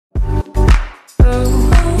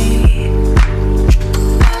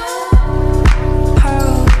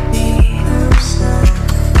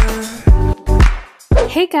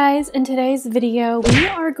Hey guys, in today's video we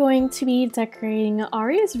are going to be decorating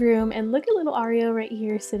Aria's room, and look at little Aria right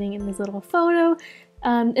here sitting in this little photo.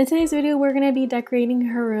 In today's video we're going to be decorating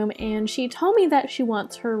her room, and she told me that she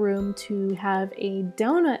wants her room to have a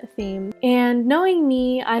donut theme, and knowing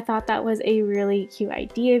me, I thought that was a really cute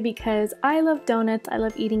idea because I love donuts, I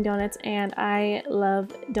love eating donuts, and I love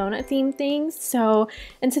donut themed things. So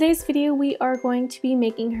in today's video we are going to be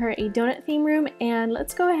making her a donut theme room, and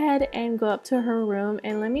let's go ahead and go up to her room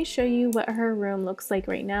and let me show you what her room looks like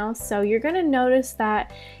right now. So you're going to notice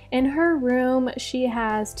that in her room she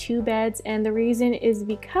has 2 beds, and the reason is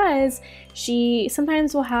because she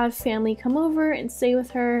sometimes will have family come over and stay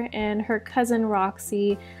with her, and her cousin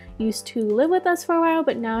Roxy used to live with us for a while,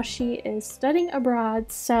 but now she is studying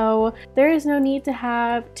abroad, so there is no need to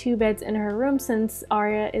have 2 beds in her room since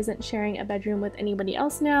Aria isn't sharing a bedroom with anybody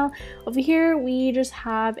else now. Over here we just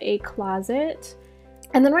have a closet,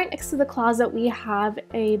 and then right next to the closet we have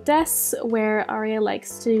a desk where Aria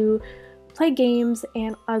likes to play games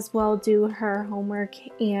and as well do her homework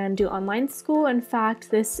and do online school. In fact,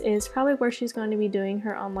 this is probably where she's going to be doing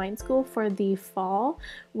her online school for the fall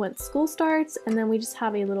once school starts. And then we just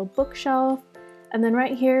have a little bookshelf, and then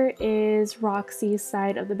right here is Roxy's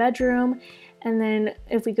side of the bedroom. And then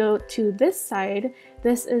if we go to this side,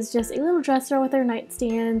 this is just a little dresser with her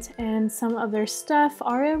nightstand and some of their stuff.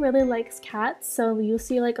 Aria really likes cats, so you'll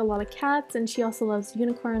see like a lot of cats, and she also loves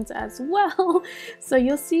unicorns as well. So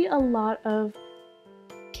you'll see a lot of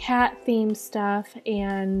cat themed stuff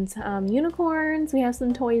and unicorns. We have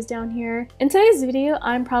some toys down here. In today's video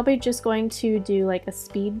I'm probably just going to do like a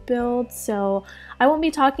speed build, so I won't be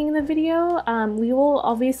talking in the video. We will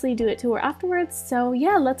obviously do it to her afterwards, so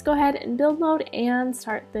yeah, let's go ahead and build mode and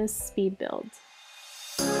start this speed build.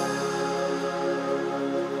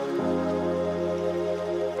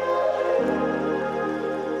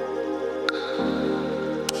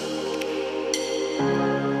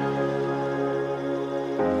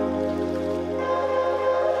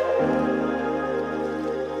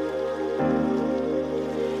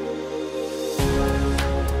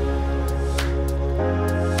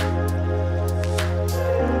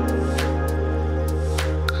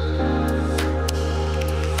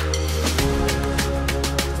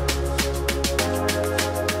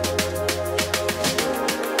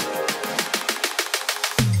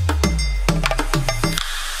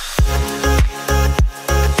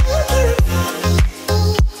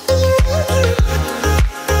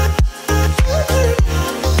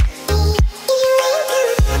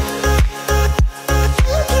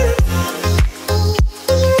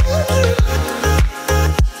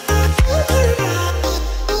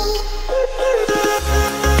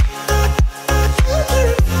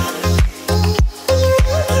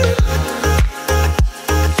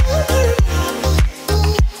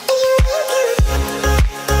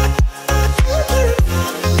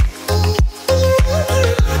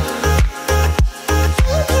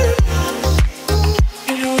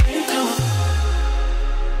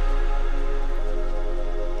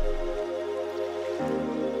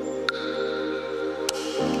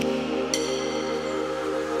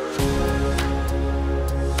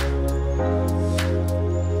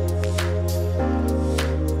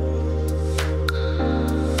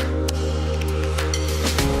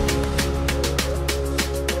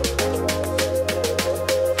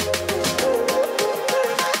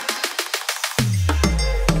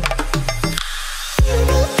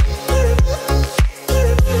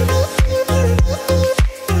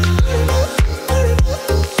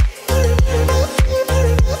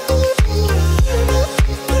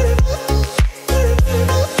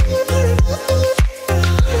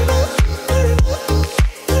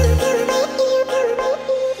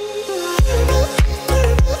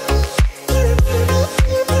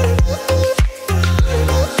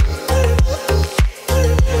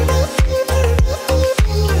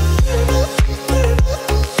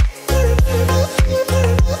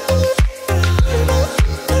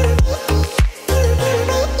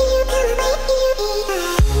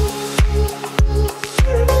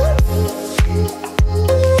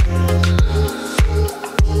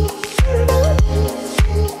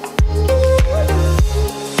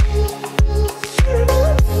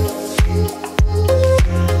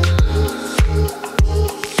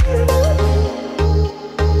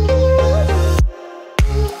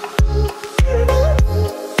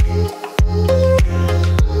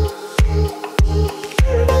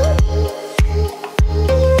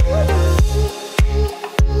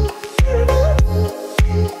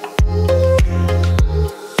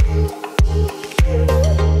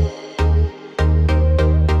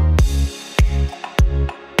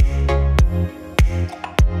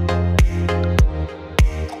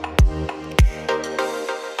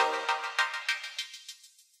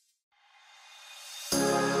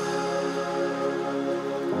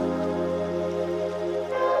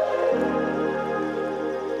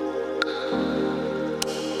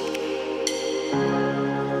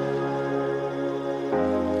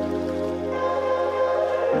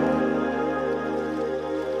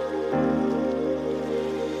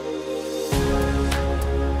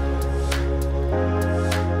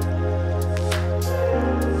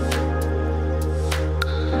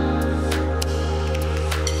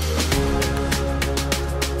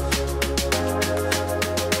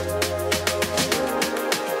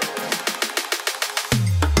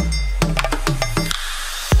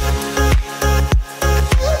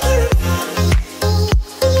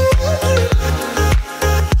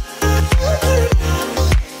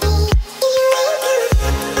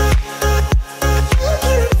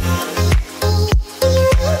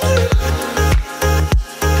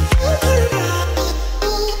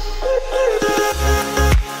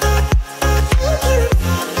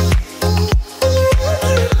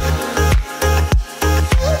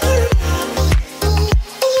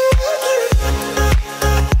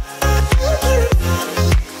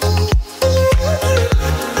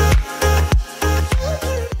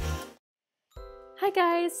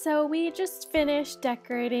 guys, so we just finished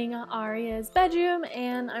decorating Aria's bedroom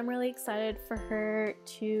and I'm really excited for her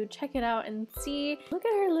to check it out and see. Look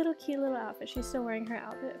at her little cute little outfit. She's still wearing her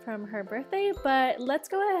outfit from her birthday, but let's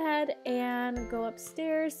go ahead and go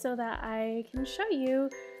upstairs so that I can show you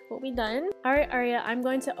what we've done. Alright Aria, I'm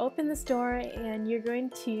going to open this door and you're going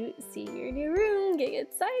to see your new room. Get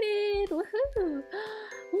excited! Woohoo!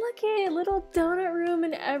 Look at little donut room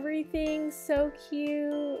and everything, so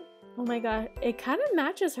cute. Oh my god, it kind of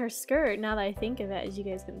matches her skirt now that I think of it, as you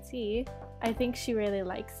guys can see. I think she really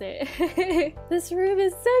likes it. This room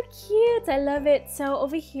is so cute, I love it. So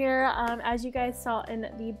over here, as you guys saw in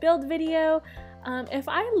the build video, if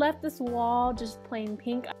I left this wall just plain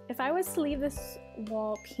pink, if I was to leave this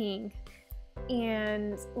wall pink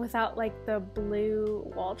and without like the blue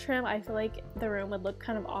wall trim, I feel like the room would look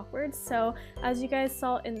kind of awkward. So as you guys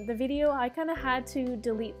saw in the video, I kind of had to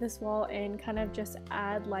delete this wall and kind of just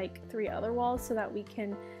add like 3 other walls so that we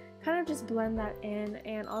can kind of just blend that in.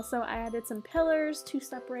 And also I added some pillars to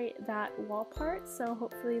separate that wall part, so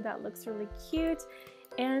hopefully that looks really cute.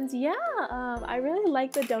 And yeah, I really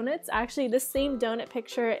like the donuts. Actually, this same donut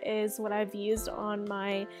picture is what I've used on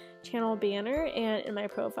my channel banner and in my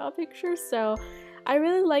profile picture, so I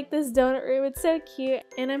really like this donut room. It's so cute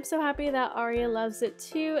and I'm so happy that Aria loves it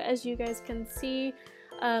too. As you guys can see,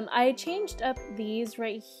 I changed up these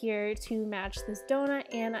right here to match this donut,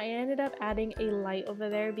 and I ended up adding a light over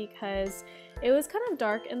there because it was kind of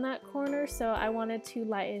dark in that corner, so I wanted to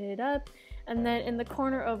lighten it up. And then in the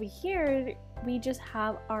corner over here, we just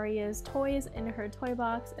have Aria's toys in her toy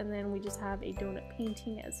box, and then we just have a donut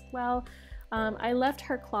painting as well. I left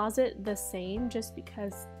her closet the same just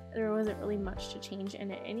because there wasn't really much to change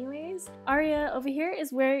in it anyways. Aria, over here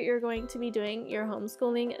is where you're going to be doing your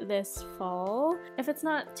homeschooling this fall. If it's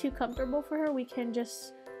not too comfortable for her, we can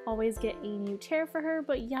just always get a new chair for her.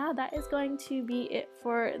 But yeah, that is going to be it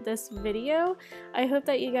for this video. I hope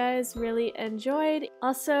that you guys really enjoyed.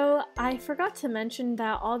 Also, I forgot to mention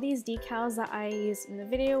that all these decals that I used in the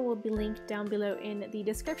video will be linked down below in the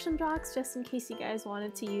description box, just in case you guys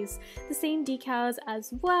wanted to use the same decals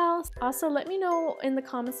as well. Also, let me know in the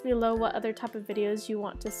comments below what other type of videos you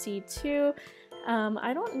want to see too.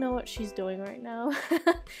 I don't know what she's doing right now.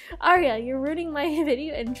 Aria, you're ruining my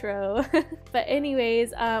video intro. But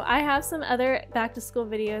anyways, I have some other back to school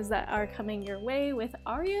videos that are coming your way with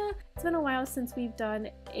Aria. It's been a while since we've done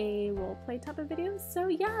a roleplay type of video. So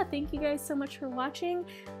yeah, thank you guys so much for watching.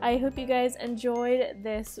 I hope you guys enjoyed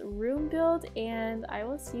this room build, and I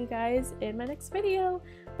will see you guys in my next video.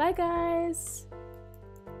 Bye guys!